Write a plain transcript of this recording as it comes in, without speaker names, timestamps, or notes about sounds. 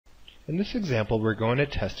In this example, we're going to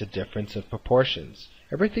test a difference of proportions.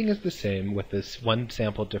 Everything is the same with this one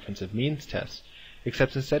sample difference of means test,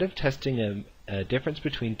 except instead of testing a difference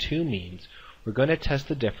between two means, we're going to test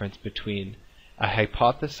the difference between a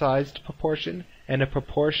hypothesized proportion and a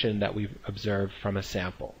proportion that we've observed from a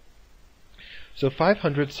sample. So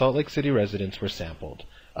 500 Salt Lake City residents were sampled.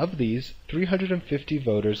 Of these, 350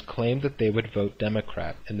 voters claimed that they would vote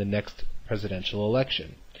Democrat in the next presidential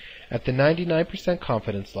election. At the 99%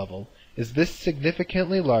 confidence level, is this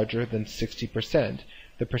significantly larger than 60%,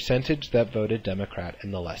 the percentage that voted Democrat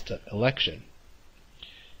in the last election?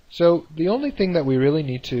 So the only thing that we really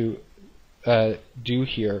need to do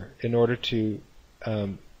here in order to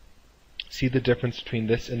see the difference between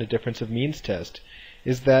this and a difference of means test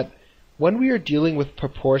is that when we are dealing with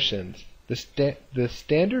proportions, the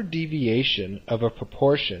standard deviation of a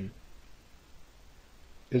proportion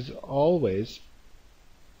is always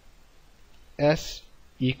S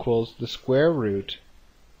equals the square root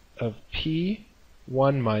of P1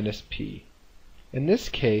 minus P. In this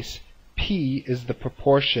case, P is the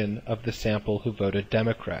proportion of the sample who voted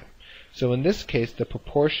Democrat. So in this case, the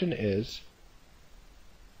proportion is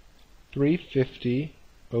 350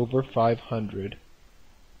 over 500,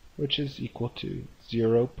 which is equal to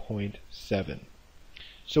 0.7.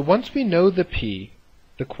 So once we know the P,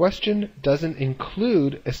 the question doesn't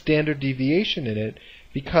include a standard deviation in it,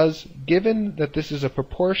 because given that this is a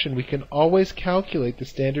proportion, we can always calculate the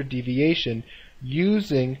standard deviation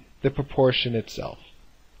using the proportion itself.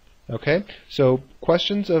 Okay? So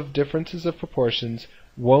questions of differences of proportions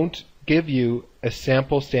won't give you a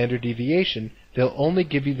sample standard deviation. They'll only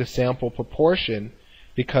give you the sample proportion,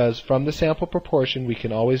 because from the sample proportion we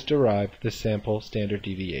can always derive the sample standard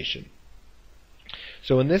deviation.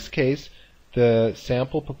 So in this case, the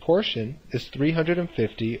sample proportion is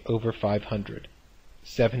 350 over 500,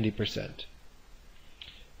 70%.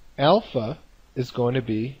 Alpha is going to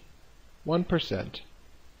be 1%,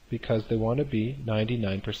 because they want to be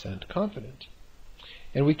 99% confident.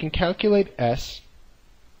 And we can calculate S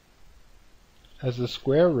as the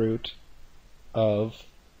square root of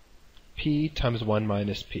P times 1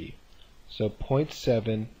 minus P. So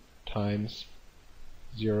 0.7 times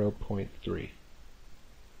 0.3.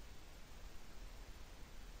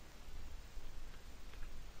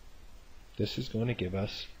 This is going to give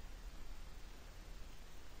us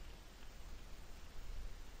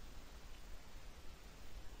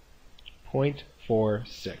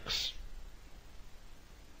 0.46.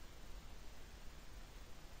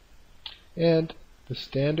 And the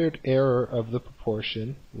standard error of the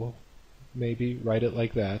proportion, we'll maybe write it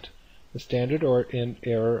like that, the standard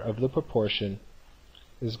error of the proportion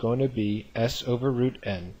is going to be S over root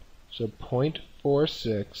n. So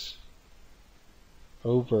 0.46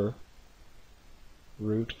 over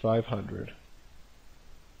root 500.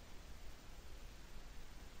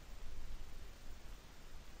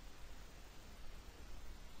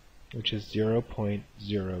 Which is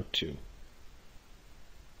 0.02.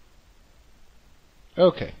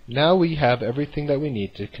 Okay, now we have everything that we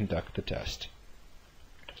need to conduct the test.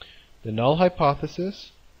 The null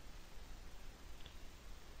hypothesis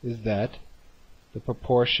is that the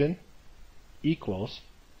proportion equals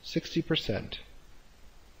 60%,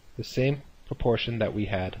 the same proportion that we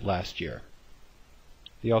had last year.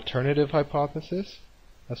 The alternative hypothesis,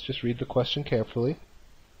 let's just read the question carefully.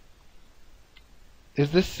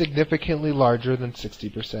 Is this significantly larger than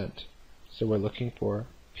 60%? So we're looking for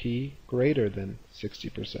P greater than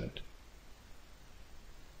 60%.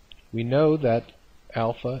 We know that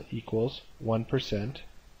alpha equals 1%,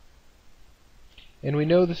 and we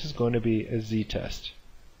know this is going to be a z-test.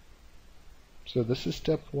 So this is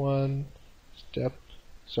step 1,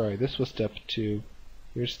 this was step 2,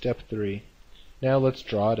 here's step 3. Now let's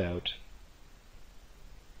draw it out.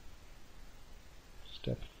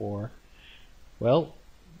 Step 4. Well,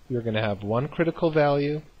 we're going to have one critical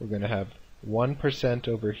value, we're going to have 1%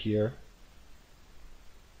 over here.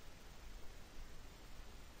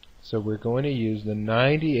 So we're going to use the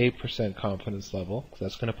 98% confidence level, because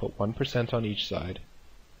that's going to put 1% on each side.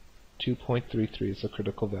 2.33 is the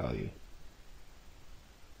critical value.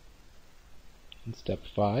 In step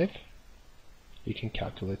 5, we can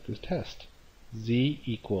calculate this test. Z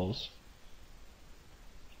equals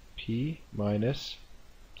P minus,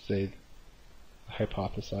 say,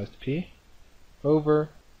 hypothesized P, over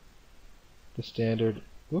the standard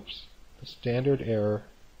error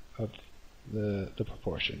of the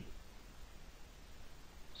proportion.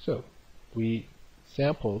 So we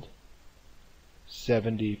sampled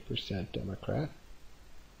 70% Democrat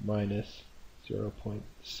minus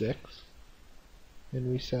 0.6,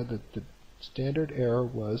 and we said that the standard error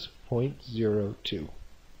was 0.02.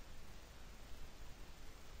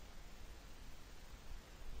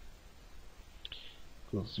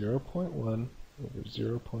 equals 0.1 over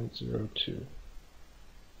 0.02,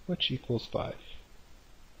 which equals 5.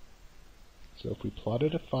 So if we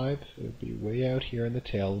plotted a 5, it would be way out here in the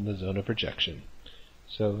tail in the zone of rejection.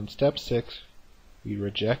 So in step 6, we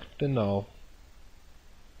reject the null,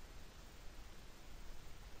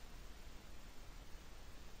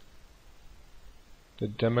 the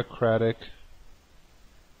democratic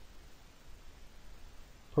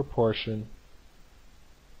proportion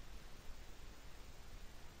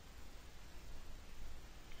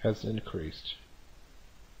has increased.